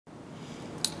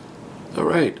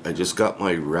Alright, I just got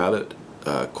my Rabbit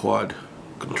quad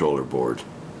controller board.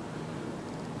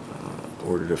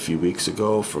 Ordered a few weeks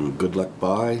ago from Good Luck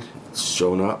Buy. It's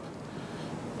shown up.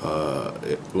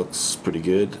 It looks pretty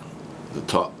good. The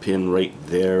top pin right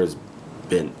there is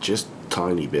bent just a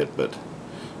tiny bit, but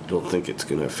I don't think it's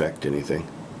going to affect anything.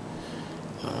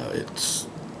 It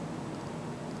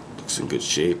looks in good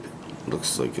shape.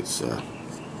 Looks like it's I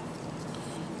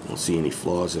don't see any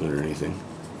flaws in it or anything.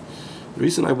 The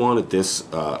reason I wanted this,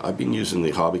 I've been using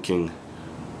the Hobby King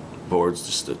boards,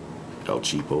 just the El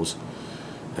Cheapos,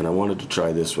 and I wanted to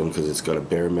try this one because it's got a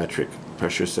barometric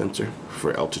pressure sensor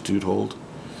for altitude hold,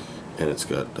 and it's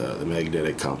got the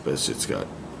magnetic compass, it's got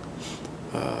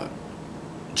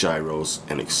gyros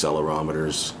and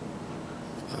accelerometers,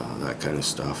 that kind of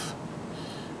stuff.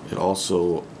 It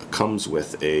also comes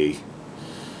with a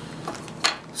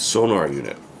sonar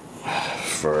unit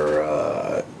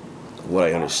for what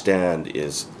I understand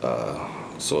is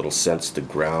so it'll sense the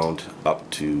ground up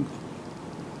to,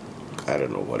 I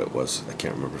don't know what it was, I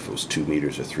can't remember if it was 2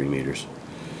 meters or 3 meters,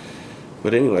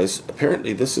 but anyways,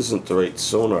 apparently this isn't the right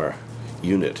sonar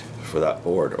unit for that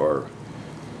board, or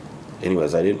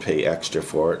anyways, I didn't pay extra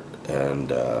for it,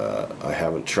 and I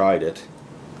haven't tried it,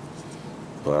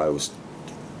 but I was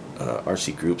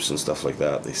RC groups and stuff like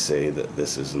that, they say that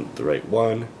this isn't the right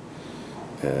one.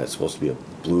 It's supposed to be a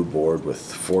blue board with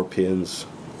 4 pins.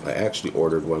 I actually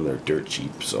ordered one. They're dirt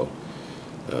cheap, so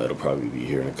it'll probably be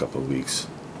here in a couple of weeks.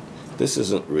 This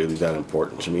isn't really that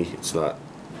important to me. It's not,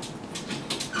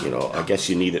 you know, I guess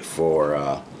you need it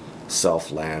for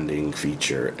self-landing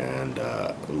feature and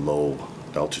low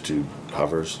altitude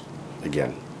hovers.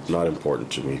 Again, not important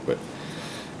to me, but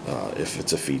if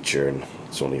it's a feature and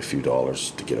it's only a few dollars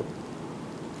to get a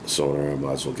sonar, I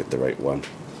might as well get the right one.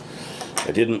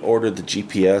 I didn't order the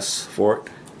GPS for it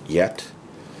yet.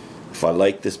 If I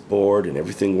like this board and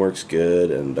everything works good,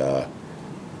 and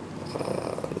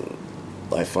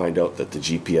I find out that the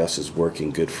GPS is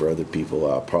working good for other people,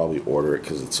 I'll probably order it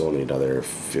because it's only another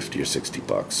 50 or 60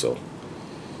 bucks. So,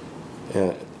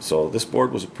 yeah, so this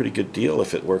board was a pretty good deal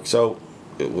if it works out.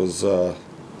 It was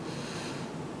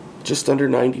just under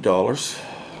 $90,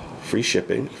 free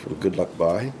shipping from Good Luck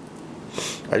Buy.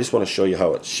 I just want to show you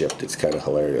how it's shipped. It's kind of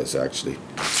hilarious, actually.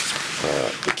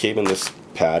 It came in this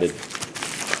padded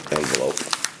envelope,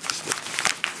 just a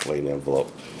plain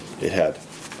envelope. It had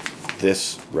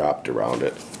this wrapped around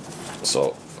it.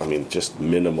 So, I mean, just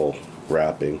minimal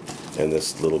wrapping, and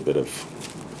this little bit of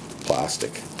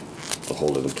plastic to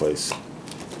hold it in place.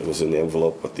 It was in the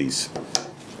envelope with these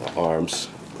arms,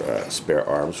 spare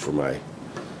arms for my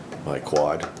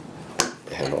quad,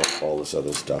 and all this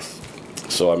other stuff.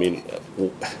 So, I mean,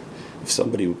 if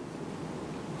somebody,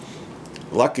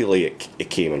 luckily it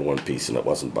came in one piece and it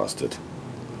wasn't busted.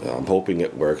 I'm hoping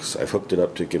it works. I've hooked it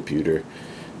up to a computer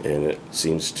and it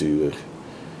seems to,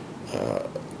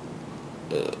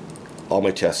 all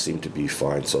my tests seem to be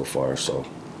fine so far. So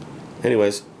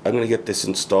anyways, I'm going to get this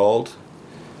installed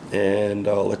and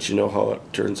I'll let you know how it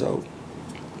turns out.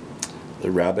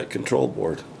 The Rabbit control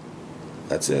board.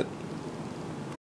 That's it.